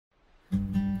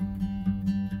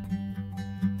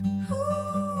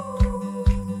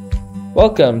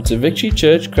Welcome to Victory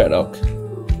Church Craddock.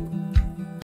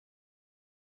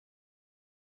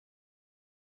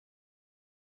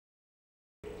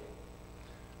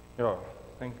 Yeah,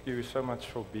 thank you so much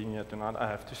for being here tonight. I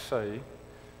have to say,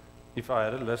 if I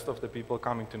had a list of the people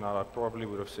coming tonight, I probably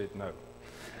would have said no.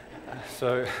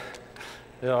 So,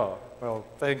 yeah, well,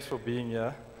 thanks for being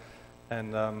here.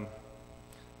 And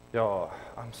yeah,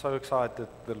 I'm so excited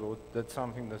the Lord did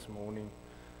something this morning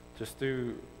just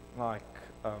to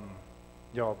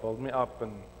build me up,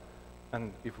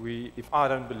 and if I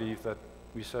don't believe that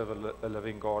we serve a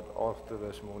living God after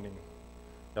this morning,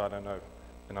 I don't know,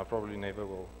 and I probably never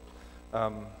will.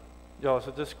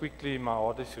 So just quickly, my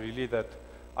heart is really that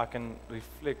I can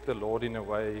reflect the Lord in a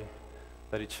way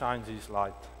that it shines His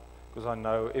light, because I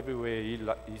know everywhere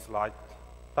His light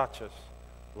touches,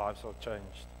 lives are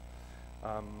changed.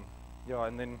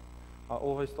 And then I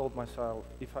always told myself,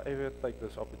 if I ever take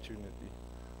this opportunity,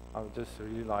 I would just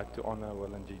really like to honor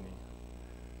Will and Jeannie.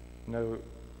 You know,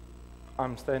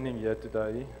 I'm standing here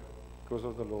today because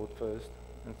of the Lord first,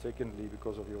 and secondly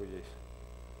because of your yes.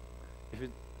 If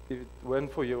it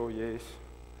weren't for your yes,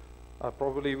 I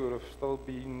probably would have still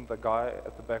been the guy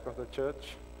at the back of the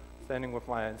church, standing with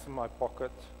my hands in my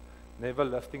pockets, never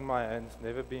lifting my hands,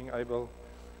 never being able,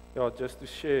 just to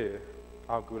share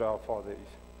how good our Father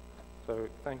is. So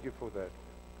thank you for that.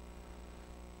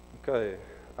 Okay,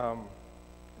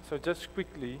 so just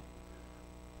quickly,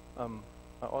 I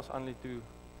asked Anli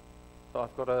so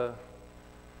I've got a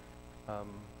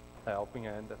helping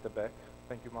hand at the back.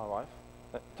 Thank you, my wife.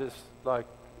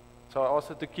 So I asked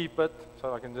her to keep it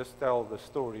so I can just tell the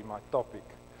story, my topic.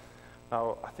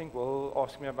 Now, I think Will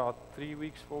asked me about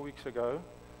 4 weeks ago,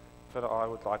 if I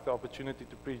would like the opportunity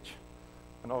to preach.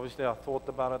 And obviously I thought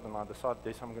about it and I decided,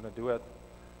 yes, I'm going to do it.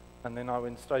 And then I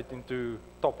went straight into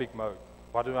topic mode.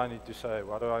 What do I need to say?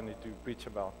 What do I need to preach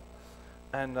about?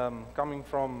 And coming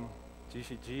from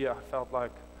GCG, I felt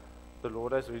like the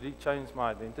Lord has really changed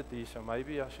my identity, so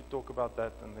maybe I should talk about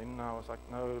that. And then I was like,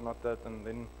 no, not that. And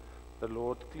then the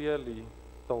Lord clearly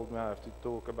told me I have to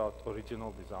talk about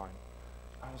original design.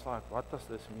 I was like, what does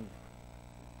this mean?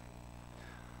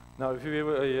 Now, if you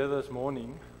were here this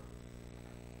morning,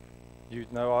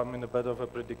 you'd know I'm in a bit of a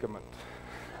predicament.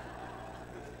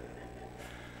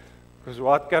 Because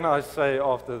what can I say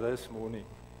after this morning?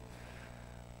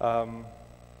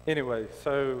 Anyway,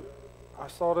 so I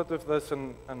started with this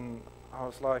and I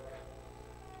was like,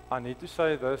 I need to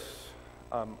say this,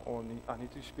 I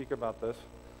need to speak about this.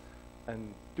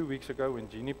 And 2 weeks ago when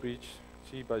Jeannie preached,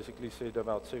 she basically said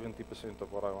about 70%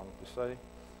 of what I wanted to say.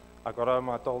 I got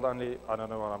home, I told Anli, I don't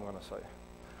know what I'm going to say.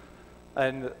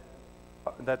 And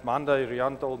that Monday,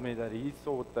 Rian told me that he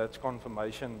thought that's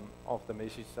confirmation of the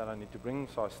message that I need to bring,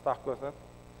 so I stuck with it.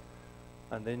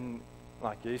 And then,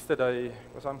 like yesterday,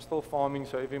 because I'm still farming,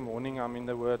 so every morning I'm in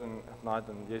the Word and at night,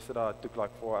 and yesterday I took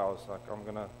like 4 hours, like I'm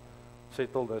going to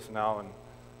settle this now. And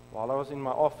while I was in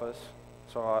my office,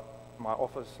 my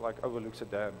office like overlooks a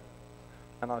dam,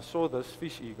 and I saw this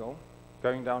fish eagle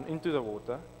going down into the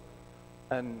water,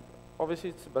 and obviously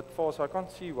it's a bit far, so I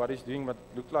can't see what he's doing, but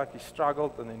it looked like he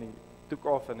struggled, and then he took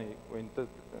off and he went and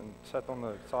sat on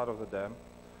the side of the dam,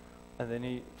 and then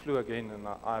he flew again, and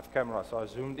I have camera, so I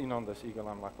zoomed in on this eagle.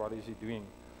 I'm like, what is he doing?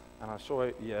 And I saw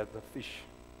he had the fish.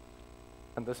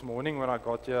 And this morning when I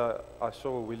got here, I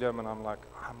saw William, and I'm like,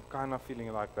 I'm kind of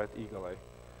feeling like that eagle, eh?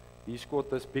 He's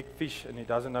caught this big fish and he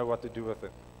doesn't know what to do with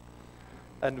it.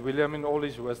 And William in all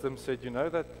his wisdom said, you know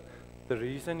that the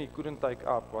reason he couldn't take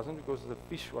up wasn't because the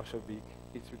fish was so big,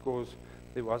 it's because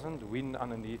there wasn't wind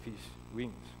underneath his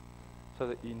wings. So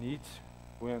that he needs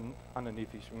wind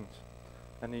underneath his wings.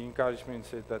 And he encouraged me and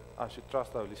said that I should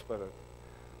trust the Holy Spirit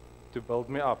to build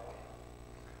me up.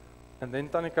 And then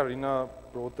Tani Karina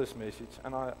brought this message,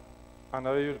 and I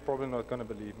know you're probably not going to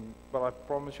believe me, but I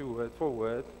promise you word for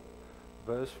word,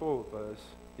 verse for verse,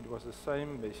 it was the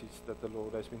same message that the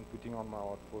Lord has been putting on my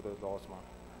heart for the last month.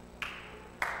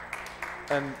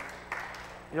 And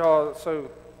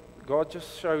so God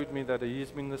just showed me that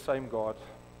He's been the same God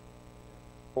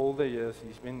all the years.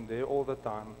 He's been there all the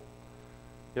time.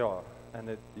 And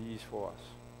that He is for us.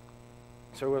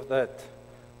 So with that,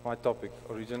 my topic,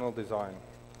 original design.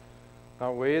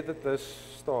 Now, where did this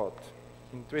start?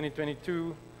 In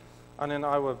 2022, Anne and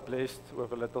I were blessed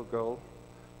with a little girl.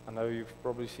 I know you've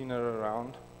probably seen her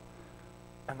around.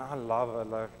 And I love her,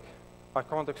 like, I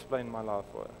can't explain my love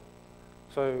for her.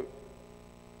 So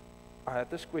I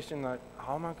had this question, like,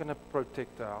 how am I going to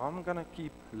protect her? How am I going to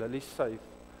keep Lily safe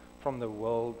from the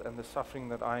world and the suffering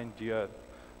that I endured?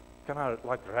 Can I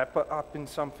like wrap her up in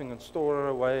something and store her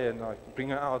away and like bring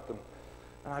her out? And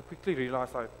I quickly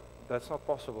realized like that's not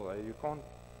possible. You can't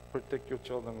protect your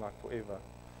children like forever?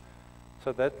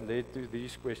 So that led to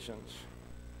these questions.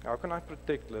 How can I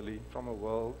protect Lily from a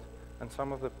world and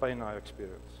some of the pain I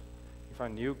experience? If I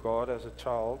knew God as a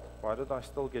child, why did I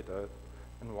still get hurt?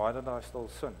 And why did I still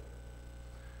sin?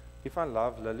 If I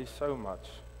love Lily so much,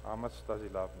 how much does he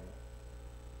love me?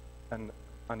 And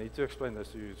I need to explain this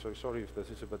to you, so sorry if this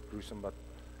is a bit gruesome, but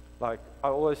like I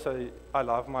always say, I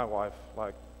love my wife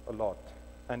like a lot.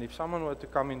 And if someone were to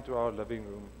come into our living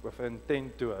room with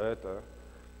intent to hurt her,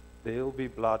 there'll be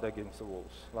blood against the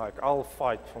walls. Like I'll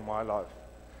fight for my life.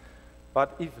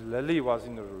 But if Lily was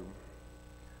in the room,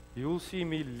 you'll see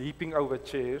me leaping over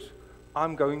chairs.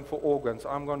 I'm going for organs.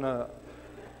 I'm going to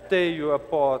tear you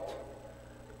apart.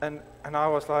 And I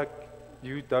was like,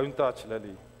 you don't touch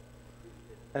Lily.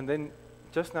 And then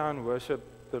just now in worship,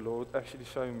 the Lord actually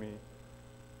showed me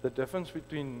the difference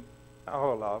between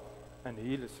our love and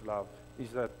His love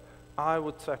is that I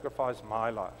would sacrifice my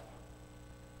life.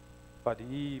 But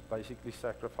He basically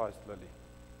sacrificed Lily.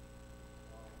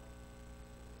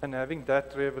 And having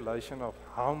that revelation of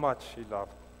how much He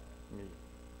loved me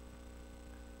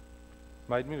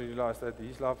made me realize that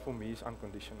His love for me is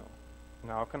unconditional.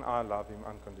 And how can I love Him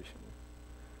unconditionally?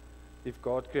 If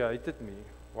God created me,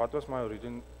 what was my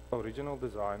original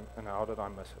design and how did I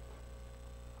miss it?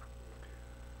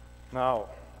 Now,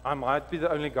 I might be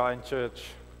the only guy in church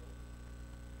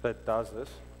that does this,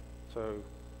 so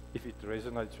if it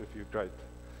resonates with you, great.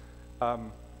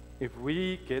 If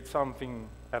we get something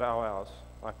at our house,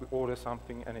 like we order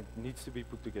something and it needs to be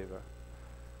put together,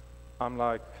 I'm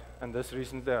like, and this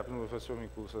recently happened with a swimming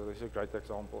pool, so this is a great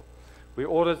example. We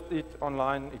ordered it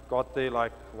online, it got there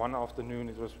like one afternoon,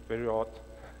 it was very hot,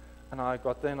 and I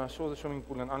got there and I saw the swimming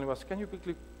pool and Annie was, can you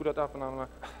quickly put it up? And I'm like,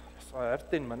 yes, I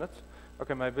have 10 minutes,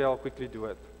 okay, maybe I'll quickly do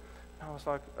it. And I was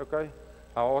like, okay,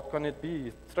 how hot can it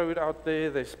be? Throw it out there,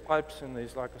 there's pipes and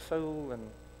there's like a soul, and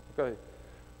okay,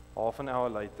 half an hour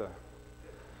later,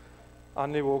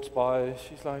 Annie walks by,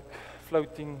 she's like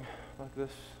floating like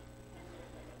this.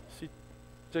 She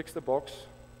checks the box,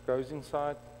 goes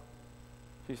inside.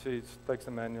 She says, takes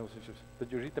the manual. She says,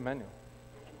 did you read the manual?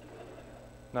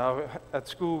 Now, at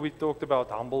school we talked about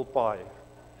humble pie.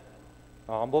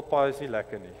 Now, humble pie is nie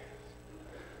lekker nie.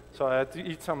 So I had to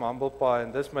eat some humble pie,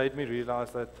 and this made me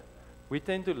realize that we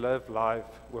tend to live life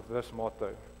with this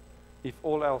motto. If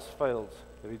all else fails,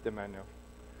 read the manual.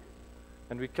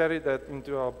 And we carry that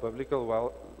into our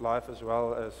biblical life as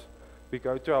well, as we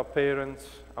go to our parents,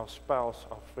 our spouse,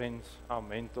 our friends, our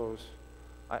mentors.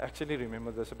 I actually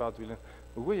remember this about William.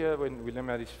 We were here when William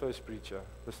had his first preacher.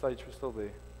 The stage was still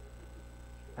there.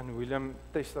 And William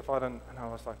testified, and I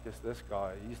was like, yes, this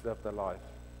guy, he's lived a life.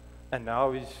 And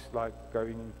now he's like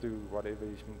going into whatever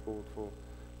he's been called for.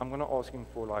 I'm going to ask him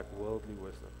for like worldly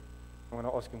wisdom. I'm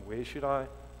going to ask him, where should I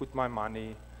put my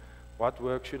money? What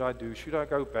work should I do? Should I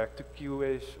go back to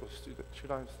QS or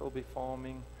should I still be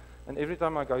farming? And every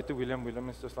time I go to William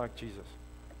is just like, Jesus.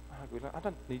 I'm like, William, I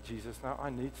don't need Jesus now. I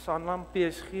need Sanlam,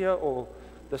 PSG or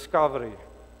Discovery.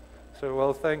 So,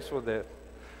 well, thanks for that.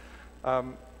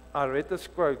 I read this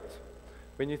quote.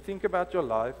 When you think about your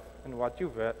life and what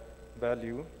you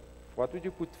value, what would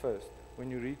you put first? When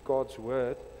you read God's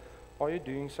word, are you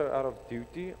doing so out of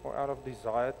duty or out of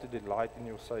desire to delight in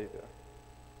your Savior?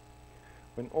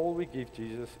 When all we give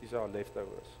Jesus is our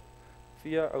leftovers,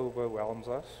 fear overwhelms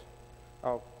us,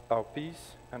 our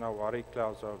peace and our worry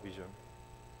clouds our vision.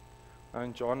 Now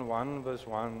in John 1 verse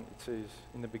 1 it says,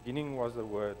 in the beginning was the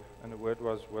Word, and the Word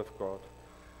was with God,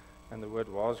 and the Word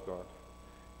was God.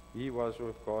 He was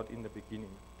with God in the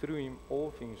beginning. Through Him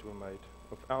all things were made.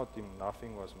 Without Him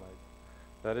nothing was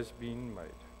made that has been made.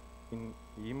 In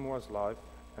Him was life,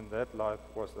 and that life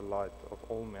was the light of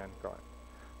all mankind.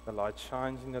 The light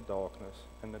shines in the darkness,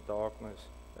 and the darkness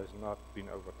has not been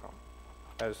overcome.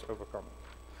 Has overcome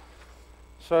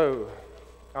it. So,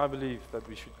 I believe that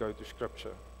we should go to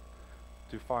Scripture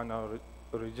to find our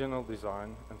original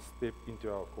design and step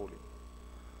into our calling.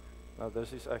 Now,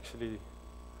 this is actually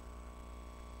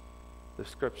the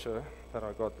scripture that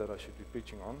I got that I should be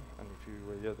preaching on. And if you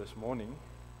were here this morning,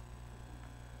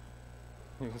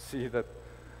 you'll see that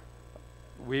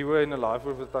we were in a live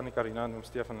group with Tannie Karina and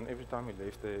Stefan, and every time we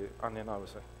left there, Annie and I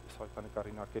was like, sorry, Tannie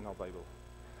Karina, ken our Bible.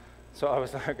 So I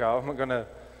was like, how am I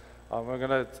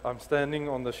gonna, I'm standing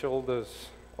on the shoulders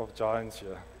of giants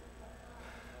here.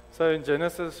 So in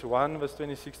Genesis 1 verse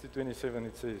 26 to 27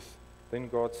 it says, then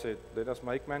God said, let us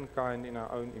make mankind in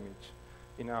our own image,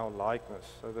 in our likeness,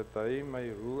 so that they may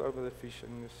rule over the fish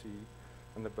in the sea,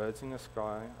 and the birds in the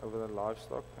sky, over the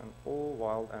livestock and all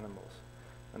wild animals,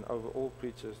 and over all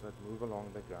creatures that move along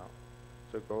the ground.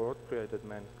 So God created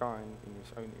mankind in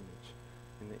His own image.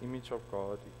 In the image of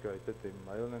God, He created them,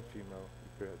 male and female, He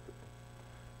created them.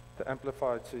 The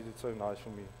Amplified says it so nice for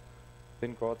me.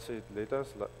 Then God said, let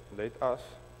us,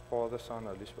 Father, Son,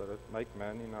 Holy Spirit, make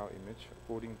man in our image,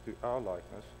 according to our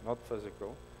likeness, not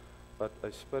physical, but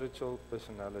a spiritual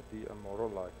personality, a moral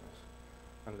likeness.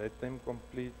 And let them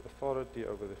complete authority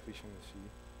over the fish in the sea,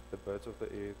 the birds of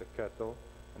the air, the cattle,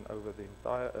 and over the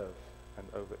entire earth, and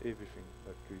over everything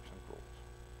that creeps and crawls.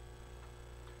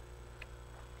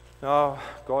 Now,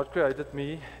 God created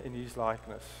me in His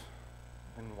likeness.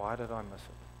 And why did I miss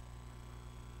it?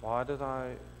 Why did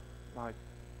I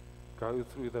go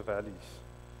through the valleys?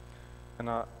 And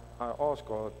I asked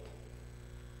God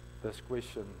this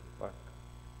question,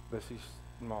 this is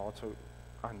in my heart, so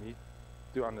I need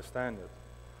to understand it.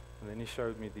 And then He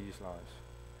showed me these lines.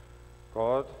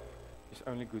 God is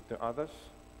only good to others.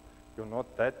 You're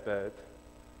not that bad,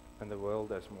 and the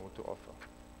world has more to offer.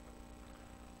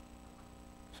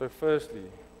 So firstly,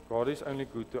 God is only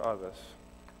good to others.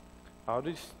 How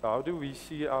do we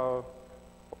see or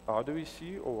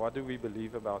what do we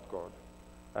believe about God?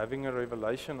 Having a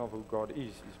revelation of who God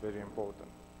is very important.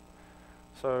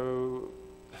 So,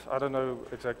 I don't know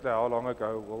exactly how long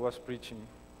ago Will was preaching,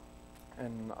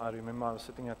 and I remember I was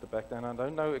sitting at the back there, and I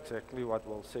don't know exactly what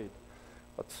Will said,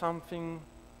 but something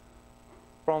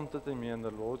prompted in me, and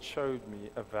the Lord showed me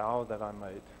a vow that I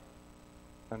made.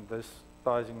 And this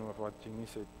ties in with what Jeannie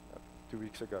said 2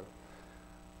 weeks ago.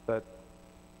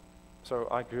 So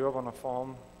I grew up on a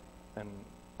farm, and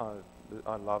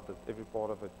I loved it. Every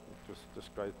part of it was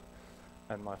just great.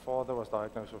 And my father was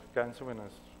diagnosed with cancer when I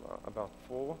was about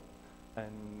 4,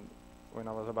 and when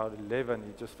I was about 11,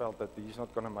 he just felt that he's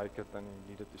not going to make it, and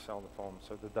he needed to sell the farm.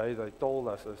 So the day they told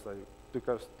us is they took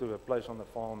us to a place on the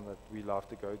farm that we loved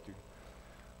to go to.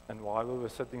 And while we were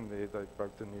sitting there, they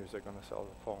broke the news they're going to sell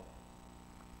the farm.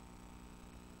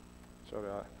 Sorry,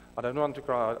 I don't want to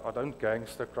cry. I don't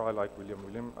gangster cry like William.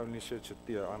 William only sheds a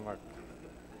tear. I'm like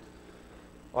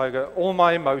all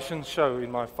my emotions show in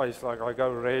my face. Like I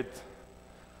go red.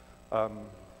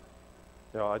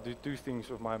 I do two things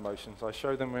with my emotions. I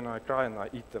show them when I cry, and I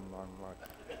eat them.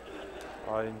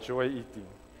 I enjoy eating.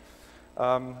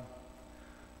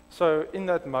 So in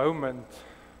that moment,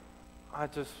 I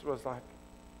just was like,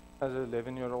 as an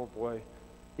 11-year-old boy,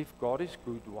 if God is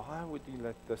good, why would He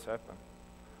let this happen?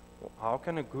 How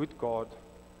can a good God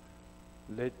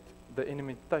let the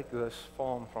enemy take this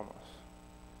farm from us?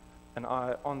 And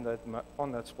I, on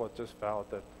that spot, just vowed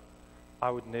that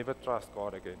I would never trust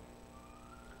God again.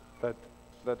 That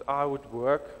I would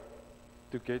work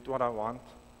to get what I want,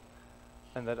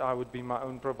 and that I would be my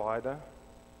own provider,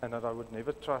 and that I would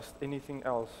never trust anything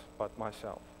else but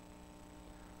myself.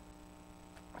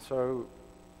 So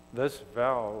this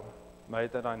vow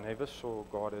made that I never saw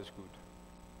God as good.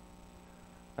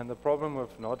 And the problem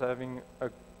with not having a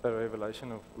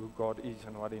revelation of who God is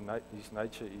and what His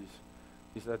nature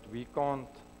is that we can't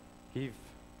give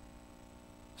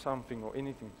something or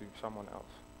anything to someone else.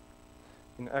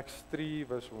 In Acts 3,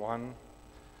 verse 1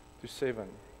 to 7,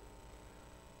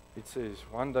 it says,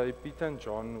 one day Peter and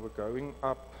John were going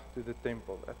up to the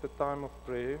temple at the time of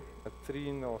prayer at 3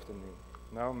 in the afternoon.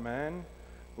 Now a man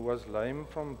who was lame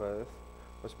from birth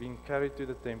was being carried to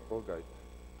the temple gate,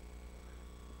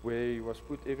 where he was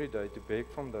put every day to beg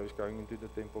from those going into the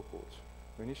temple courts.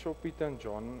 When he saw Peter and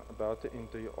John about to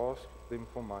enter, he asked them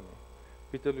for money.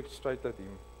 Peter looked straight at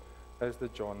him, as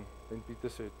did John. Then Peter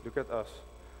said, look at us.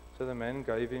 So the man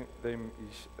gave them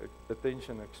his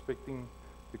attention, expecting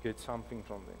to get something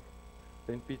from them.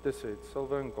 Then Peter said,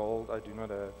 silver and gold I do not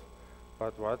have,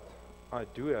 but what I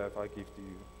do have I give to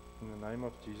you. In the name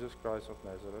of Jesus Christ of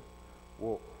Nazareth,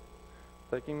 walk.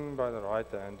 Taking him by the right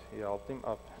hand, he helped him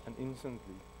up, and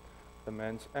instantly the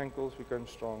man's ankles became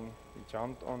strong. He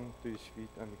jumped onto his feet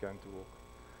and began to walk.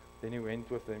 Then he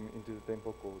went with them into the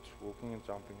temple courts, walking and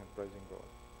jumping and praising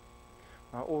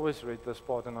God. I always read this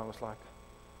part and I was like,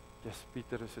 yes,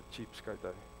 Peter is a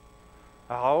cheapskate.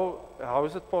 How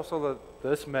is it possible that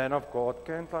this man of God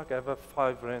can't have a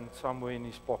 5 rand somewhere in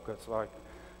his pockets? Like,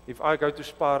 if I go to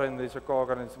Spar and there's a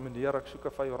car and it's, meneer, ek soek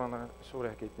 'n 5 rand, sorry,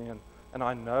 ek het nie. And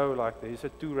I know there's a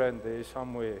 2 rand there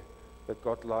somewhere that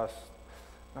got lost.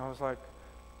 And I was like,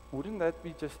 wouldn't that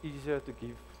be just easier to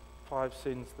give 5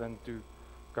 cents than to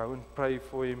go and pray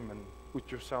for him and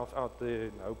put yourself out there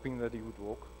and hoping that he would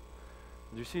walk?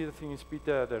 You see, the thing is,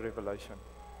 Peter had a revelation.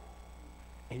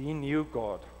 He knew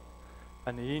God,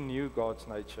 and he knew God's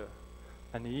nature,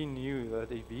 and he knew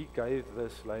that if he gave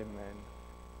this lame man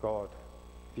God,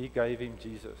 if he gave him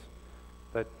Jesus,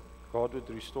 that God would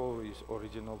restore his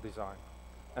original design,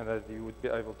 and that he would be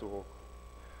able to walk.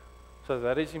 So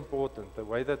that is important. The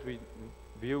way that we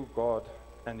view God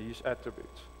and His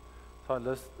attributes. So I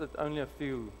listed only a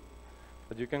few,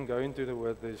 but you can go into the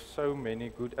Word. There's so many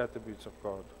good attributes of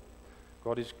God.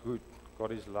 God is good.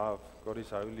 God is love. God is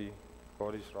holy.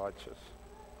 God is righteous.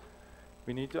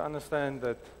 We need to understand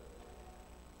that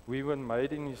we were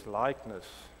made in His likeness,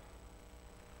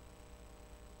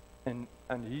 and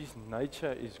His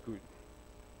nature is good.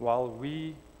 While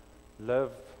we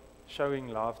live showing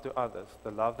love to others,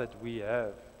 the love that we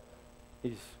have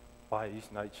is by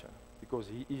His nature, because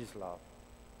He is love.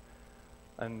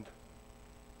 And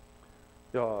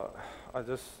yeah, I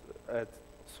just had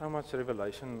so much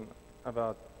revelation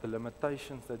about the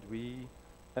limitations that we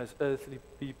as earthly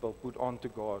people put onto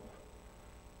God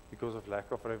because of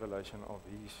lack of revelation of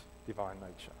His divine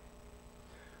nature.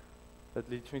 That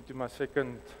leads me to my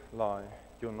second lie: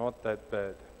 you're not that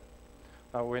bad.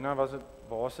 Now, when I was at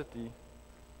varsity,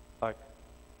 I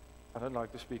don't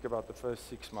like to speak about the first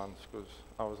 6 months because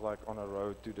I was like on a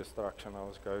road to destruction I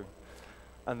was going.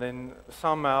 And then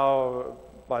somehow,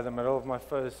 by the middle of my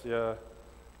first year,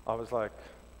 I was like,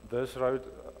 this road,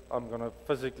 I'm going to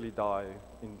physically die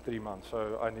in 3 months,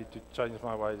 so I need to change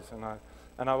my ways.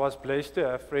 And I was blessed to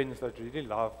have friends that really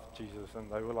loved Jesus,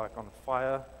 and they were like on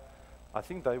fire. I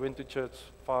think they went to church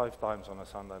 5 times on a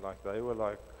Sunday. Like they were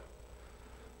like,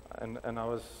 and I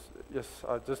was, yes,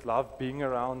 I just loved being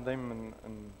around them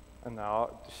and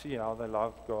how, to see how they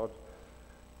loved God.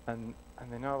 And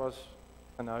then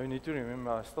and now you need to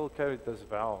remember, I still carried this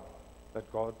vow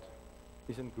that God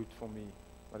isn't good for me,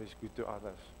 but He's good to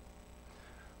others.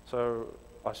 So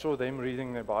I saw them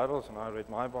reading their Bibles, and I read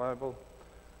my Bible,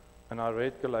 and I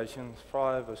read Galatians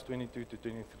 5, verse 22 to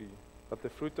 23. But the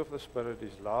fruit of the Spirit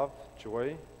is love,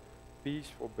 joy, peace,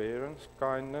 forbearance,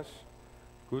 kindness,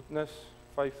 goodness,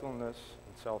 faithfulness,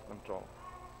 and self-control.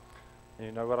 And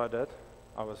you know what I did?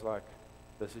 I was like,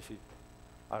 this is it.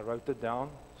 I wrote it down,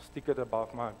 stick it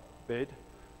above my bed,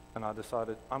 and I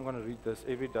decided I'm going to read this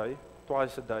every day,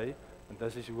 twice a day, and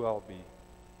this is who I'll be.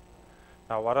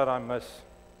 Now, what did I miss?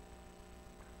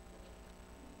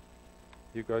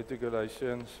 You go to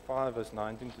Galatians 5, verse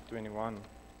 19 to 21.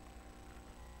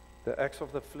 The acts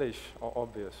of the flesh are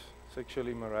obvious: sexual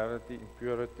immorality,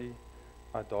 impurity,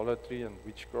 idolatry and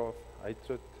witchcraft,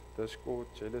 hatred, discord,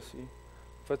 jealousy,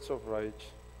 fits of rage,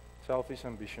 selfish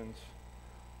ambitions,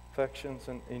 factions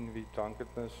and envy,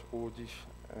 drunkenness, orgies,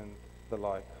 and the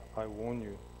like. I warn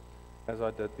you, as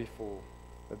I did before,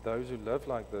 that those who live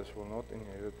like this will not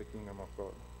inherit the kingdom of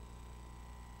God.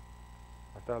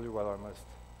 I tell you what I missed.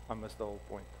 I missed the whole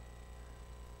point.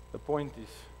 The point is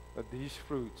that these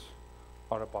fruits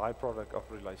are a byproduct of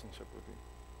relationship with Him.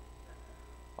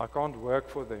 I can't work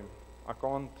for them. I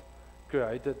can't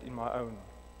create it in my own.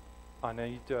 I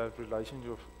need to have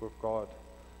relationship with God,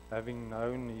 having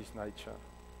known His nature,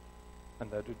 and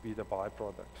that would be the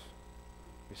byproducts.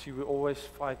 You see, we're always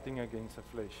fighting against the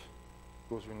flesh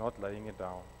because we're not laying it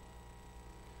down.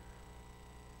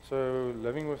 So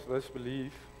living with this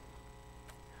belief,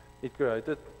 it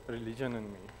created religion in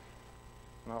me.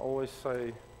 And I always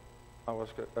say I was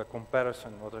a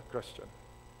comparison, not a Christian.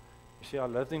 You see, I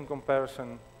lived in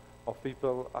comparison of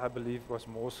people I believe was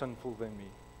more sinful than me.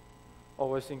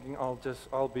 Always thinking,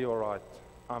 I'll be all right.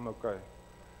 I'm okay.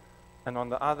 And on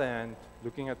the other hand,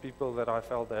 looking at people that I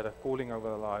felt had a calling over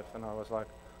their life, and I was like,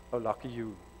 oh, lucky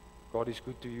you. God is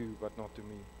good to you, but not to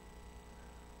me.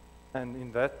 And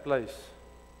in that place,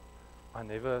 I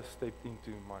never stepped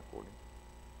into my calling.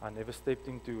 I never stepped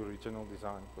into original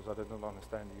design because I did not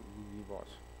understand who He was.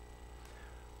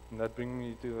 And that brings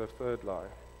me to the third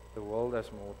lie. The world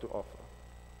has more to offer.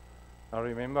 Now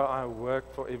remember, I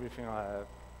worked for everything I have.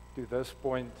 To this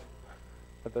point,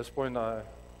 at this point I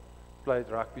played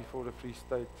rugby for the Free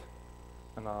State,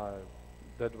 and I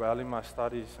did well in my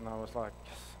studies, and I was like,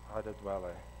 yes, I did well.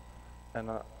 And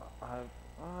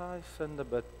I sinned a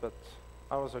bit, but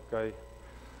I was okay.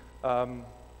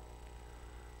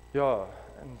 Yeah,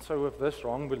 and so with this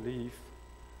wrong belief,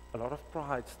 a lot of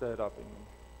pride stirred up in me.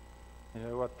 You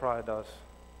know what pride does?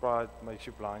 Pride makes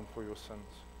you blind for your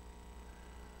sins.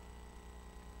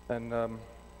 And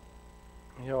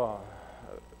yeah,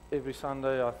 every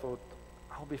Sunday I thought,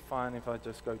 I'll be fine if I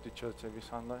just go to church every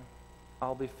Sunday.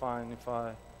 I'll be fine if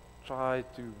I try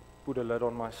to put a lid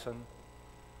on my sin.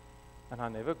 And I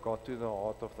never got to the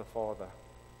heart of the Father.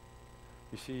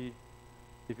 You see,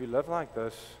 if you live like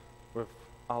this with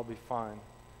I'll be fine,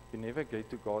 you never get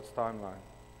to God's timeline.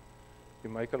 You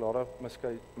make a lot of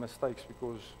mistakes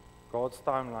because God's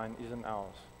timeline isn't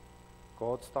ours.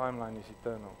 God's timeline is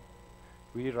eternal.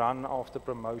 We run after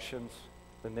promotions,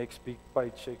 the next big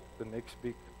paycheck, the next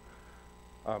big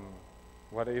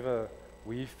whatever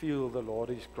we feel the Lord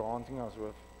is granting us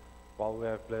with, while we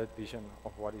have blurred vision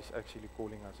of what He's actually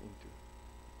calling us into.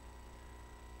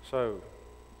 So,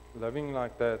 living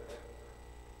like that,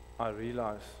 I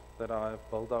realize that I have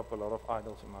built up a lot of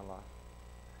idols in my life.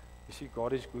 You see,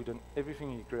 God is good and everything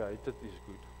He created is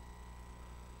good.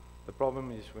 The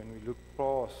problem is when we look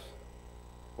past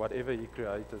whatever He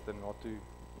created and not to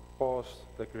past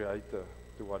the Creator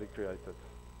to what He created.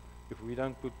 If we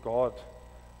don't put God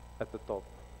at the top,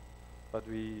 but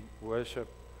we worship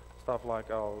stuff like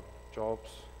our jobs,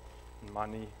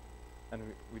 money, and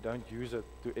we don't use it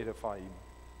to edify Him.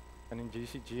 And in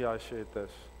GCG I shared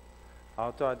this,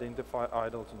 how to identify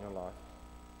idols in your life.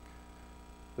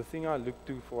 The thing I look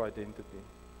to for identity,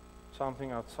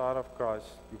 something outside of Christ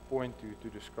you point to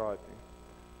describe me.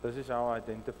 This is how I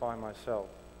identify myself.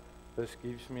 This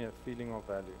gives me a feeling of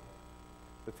value.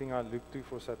 The thing I look to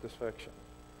for satisfaction,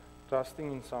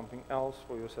 trusting in something else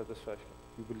for your satisfaction.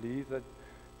 You believe that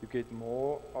you get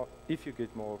more, if you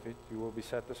get more of it, you will be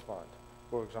satisfied.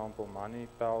 For example, money,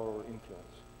 power, or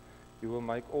influence. You will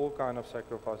make all kinds of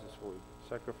sacrifices for it.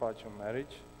 Sacrifice your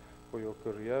marriage, for your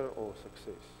career, or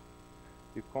success.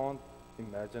 You can't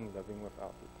imagine living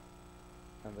without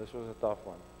it. And this was a tough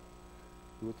one.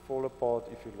 You would fall apart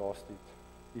if you lost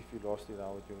it. If you lost it,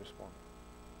 how would you respond?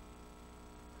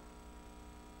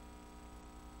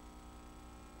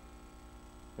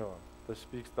 Yeah, this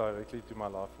speaks directly to my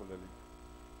life for Lily.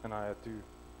 And I had to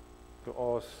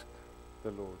ask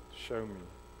the Lord, show me,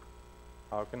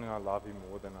 how can I love Him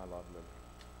more than I love Lily?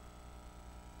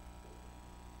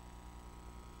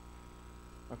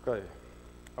 Okay,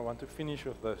 I want to finish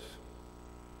with this.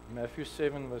 Matthew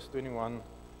 7, verse 21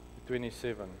 to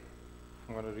 27.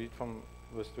 I'm going to read from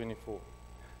verse 24.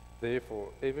 Therefore,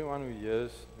 everyone who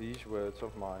hears these words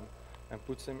of mine and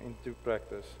puts them into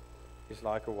practice is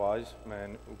like a wise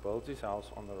man who builds his house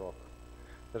on the rock.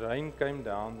 The rain came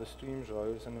down, the streams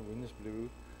rose, and the winds blew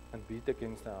and beat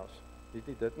against the house. Yet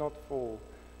it did not fall,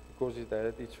 because it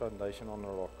had its foundation on a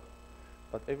rock.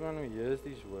 But everyone who hears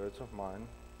these words of mine,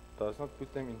 does not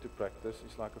put them into practice,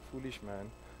 is like a foolish man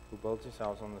who builds his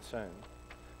house on the sand.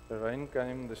 The rain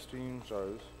came, the streams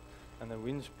rose, and the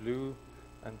winds blew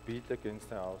and beat against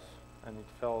the house, and it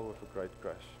fell with a great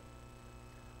crash.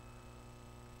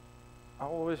 I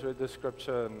always read this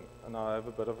scripture, and I have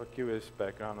a bit of a QS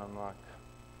background. I'm like,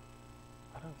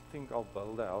 I don't think I'll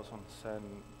build a house on sand,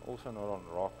 also not on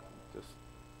rock. It's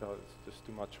just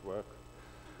too much work.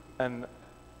 And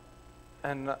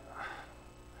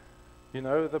you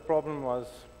know, the problem was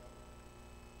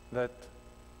that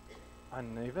I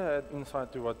never had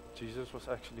insight to what Jesus was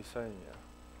actually saying here.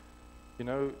 You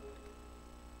know,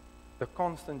 the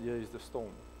constant here is the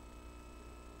storm.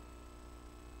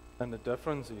 And the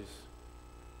difference is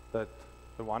that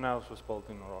the one house was built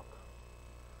in a rock.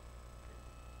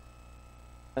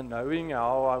 And knowing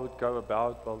how I would go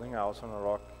about building a house on a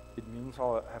rock, it means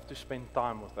I'll have to spend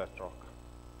time with that rock.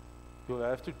 You'll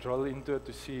have to drill into it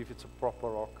to see if it's a proper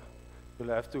rock.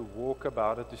 You'll have to walk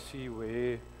about it to see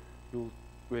where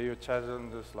your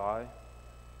challenges lie.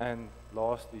 And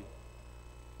lastly,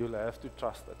 you'll have to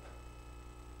trust it.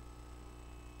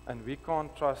 And we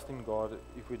can't trust in God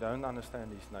if we don't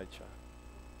understand His nature.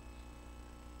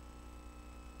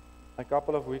 A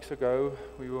couple of weeks ago,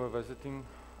 we were visiting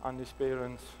Andy's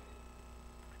parents,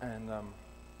 and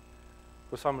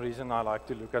for some reason I like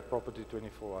to look at Property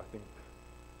 24.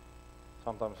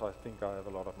 Sometimes I think I have a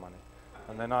lot of money.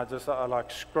 And then I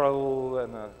like scroll,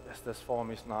 and yes, this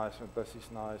farm is nice, and this is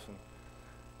nice.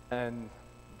 And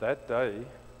that day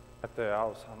at the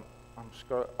house,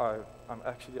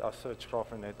 I searched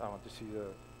Graphinet. I want to see the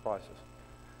prices.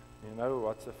 You know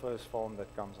what's the first farm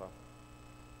that comes up?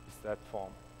 It's that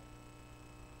farm.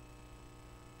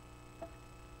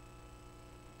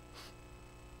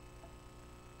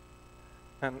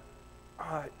 And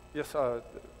so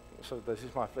this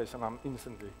is my flesh, and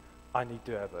I need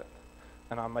to have that.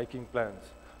 And I'm making plans.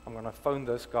 I'm going to phone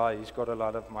this guy, he's got a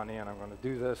lot of money, and I'm going to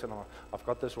do this, and I've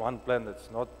got this one plan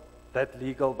that's not that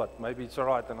legal, but maybe it's all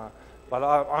right, but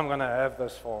I'm going to have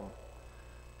this farm.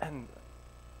 And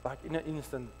like in an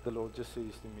instant, the Lord just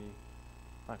says to me,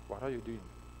 like, what are you doing?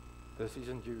 This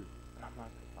isn't you. And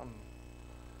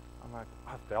I'm like,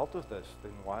 I've dealt with this,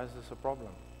 then why is this a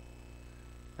problem?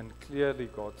 And clearly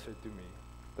God said to me,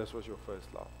 this was your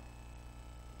first love.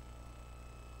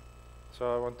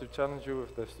 So I want to challenge you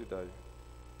with this today.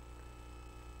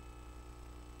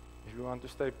 If you want to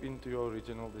step into your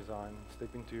original design,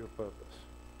 step into your purpose,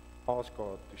 ask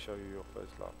God to show you your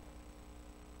first love.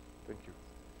 Thank you.